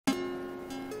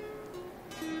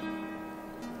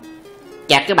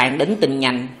chào các bạn đến tin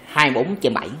nhanh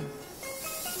 24/7.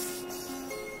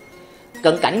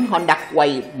 Cận cảnh Honda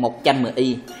quay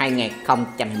 110i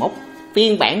 2021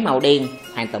 phiên bản màu đen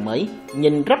hoàn toàn mới,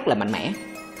 nhìn rất là mạnh mẽ.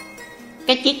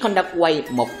 Cái chiếc Honda quay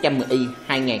 110i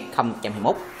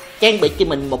 2021 trang bị cho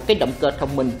mình một cái động cơ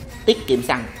thông minh tiết kiệm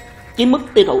xăng, với mức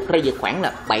tiêu thụ rơi vào khoảng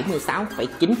là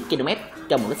 76,9 km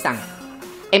cho một lít xăng.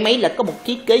 Em ấy là có một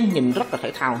thiết kế nhìn rất là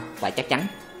thể thao và chắc chắn.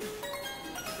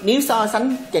 Nếu so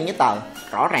sánh trên giấy tờ,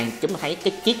 rõ ràng chúng ta thấy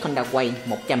cái chiếc Honda quay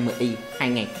 110i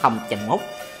 2021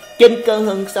 trên cơ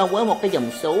hơn so với một cái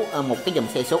dòng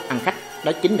xe số ăn khách,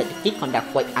 đó chính là cái chiếc Honda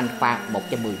quay Alpha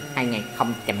 110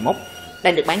 2021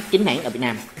 đang được bán chính hãng ở Việt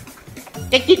Nam.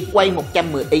 Cái chiếc quay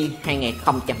 110i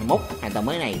 2021 hoàn toàn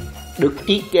mới này được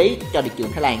thiết kế cho thị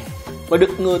trường Thái Lan và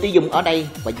được người tiêu dùng ở đây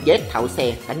và giới thạo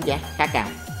xe đánh giá khá cao.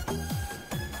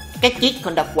 Cái chiếc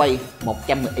Honda quay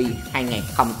 110i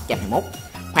 2021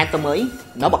 hoàn toàn mới,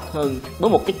 nổi bật hơn với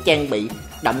một cái trang bị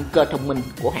động cơ thông minh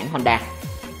của hãng Honda.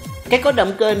 Cái có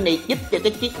động cơ này giúp cho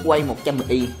cái chiếc quay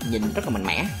 110i nhìn rất là mạnh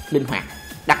mẽ, linh hoạt,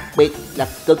 đặc biệt là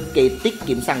cực kỳ tiết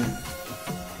kiệm xăng.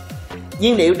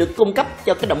 Nhiên liệu được cung cấp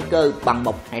cho cái động cơ bằng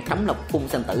một hệ thống lọc phun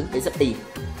xăng tử SFI.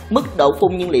 Mức độ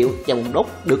phun nhiên liệu và nguồn đốt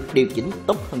được điều chỉnh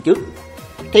tốt hơn trước.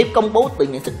 Theo công bố từ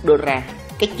nhà sức đưa ra,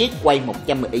 cái chiếc quay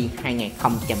 110i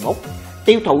 2021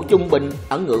 tiêu thụ trung bình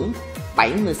ở ngưỡng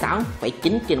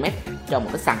 76,9 km cho một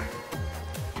lít xăng.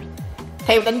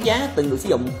 Theo đánh giá từ người sử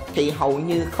dụng thì hầu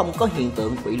như không có hiện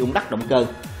tượng bị rung lắc động cơ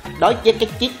đối với cái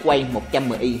chiếc quay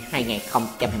 110i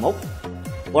 2021.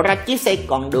 Ngoài ra chiếc xe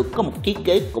còn được có một thiết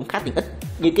kế cũng khá tiện ích,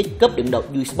 như cái cốp đựng đồ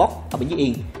U-Sport ở bên dưới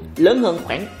yên lớn hơn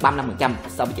khoảng 35%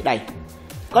 so với trước đây,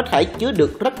 có thể chứa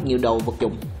được rất nhiều đồ vật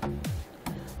dụng.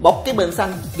 Một cái bình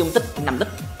xăng dung tích 5 lít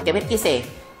cho phép chiếc xe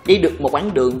đi được một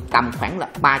quãng đường tầm khoảng là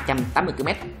 380 km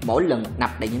mỗi lần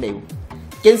nạp đầy nhiên liệu.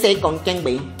 Trên xe còn trang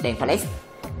bị đèn flash,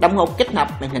 đồng hồ kết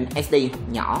hợp màn hình SD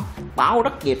nhỏ báo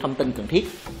rất nhiều thông tin cần thiết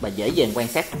và dễ dàng quan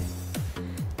sát.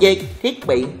 Về thiết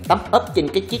bị tấm ốp trên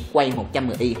cái chiếc quay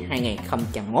 110i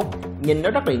 2021 nhìn nó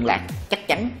rất liền lạc, chắc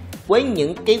chắn với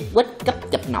những cái vết cấp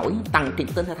chập nổi tăng trên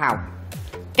tính thể thao.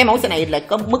 Cái mẫu xe này lại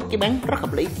có mức giá bán rất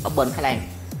hợp lý ở bên Thái Lan,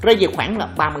 rơi về khoảng là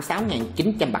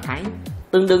 36.900 bạc Thái,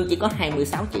 tương đương chỉ có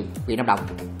 26 triệu Việt Nam đồng.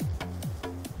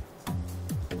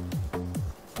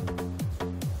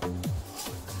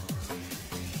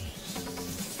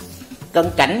 Cận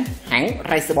cảnh hãng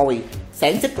Raceboy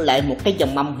sản xuất lại một cái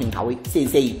dòng mâm huyền thoại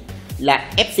CNC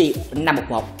là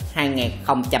FC511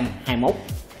 2021.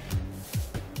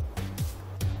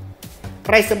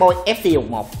 Raceboy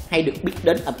FC11 hay được biết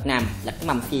đến ở Việt Nam là cái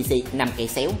mâm CNC 5 cây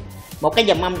xéo, một cái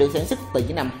dòng mâm được sản xuất từ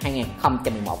những năm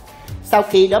 2011. Sau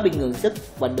khi đó bị ngừng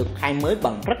xuất và được thay mới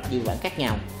bằng rất nhiều bản khác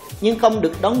nhau, nhưng không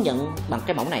được đón nhận bằng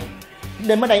cái mẫu này,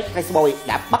 nên mới đây Raceboy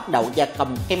đã bắt đầu gia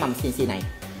công cái mâm CNC này.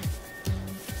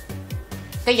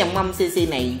 Cái dòng mâm CNC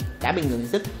này đã bị ngừng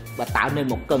xuất và tạo nên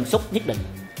một cơn sốt nhất định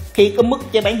khi có mức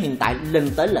giá bán hiện tại lên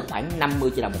tới là khoảng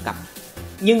 50 triệu đồng một cặp,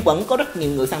 nhưng vẫn có rất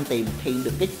nhiều người săn tìm hiện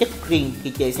được cái chất riêng khi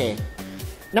chơi xe.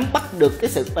 Nắm bắt được cái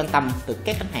sự quan tâm từ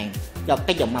các khách hàng cho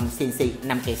cái dòng mâm CNC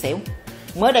 5 cây xéo,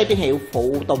 mới đây thương hiệu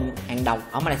phụ tùng hàng đầu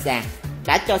ở Malaysia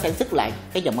đã cho sản xuất lại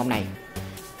cái dòng mâm này.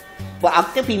 Và ở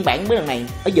cái phiên bản mới lần này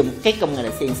ở dùng cái công nghệ là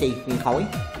CNC nguyên khối,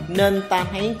 nên ta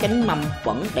thấy cánh mâm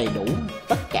vẫn đầy đủ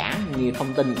tất cả nhiều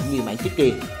thông tin như bản trước kia.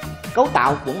 Cấu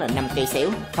tạo vẫn là 5 cây xéo,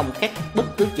 không khác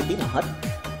bất cứ chi tiết nào hết.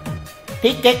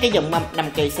 Thiết kế cái dòng mâm 5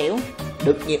 cây xéo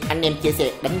được nhiều anh em chia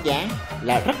sẻ đánh giá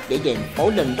là rất dễ dàng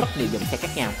phối lên rất nhiều dòng xe khác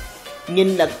nhau,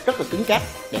 nhìn là rất là cứng cáp,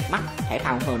 đẹp mắt, thể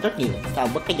thao hơn rất nhiều so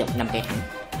với cái dòng 5 cây thẳng.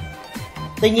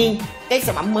 Tuy nhiên cái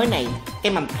sản phẩm mới này,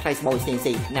 cái mâm Raceboy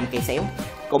CNC 5 cây xéo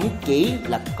cũng chỉ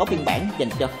là có phiên bản dành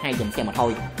cho 2 dòng xe mà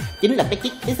thôi, chính là cái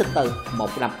chiếc Exeter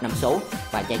 155 số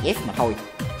và Giant mà thôi,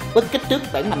 với kích thước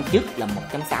bản mâm trước là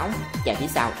 1.6 và phía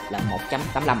sau là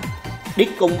 1.85, đi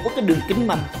cùng với cái đường kính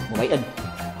mâm 17 inch.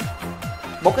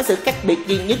 Một cái sự khác biệt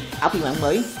duy nhất ở phiên bản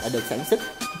mới đã được sản xuất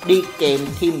đi kèm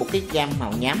thêm một cái gam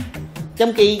màu nhám,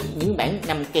 trong khi những bản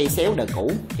 5 cây xéo đời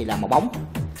cũ thì là màu bóng.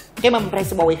 Cái mâm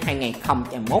Raceboy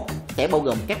 2021 sẽ bao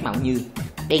gồm các màu như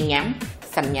đen nhám,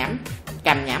 xanh nhám,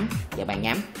 cam nhám và vàng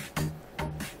nhám.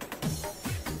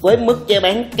 Với mức giá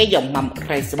bán cái dòng mâm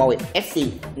Raceboy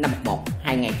FC511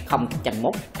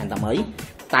 2021 hoàn toàn mới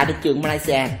tại thị trường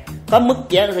Malaysia có mức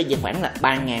giá rơi về khoảng là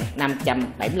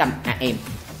 3.575 AM,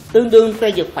 tương đương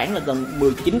rơi về khoảng là gần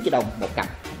 19 triệu đồng một cặp.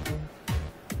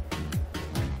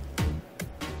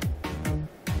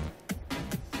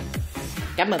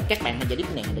 Cảm ơn các bạn đã theo dõi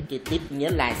clip này. Để chi tiết nhớ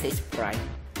like, share, subscribe.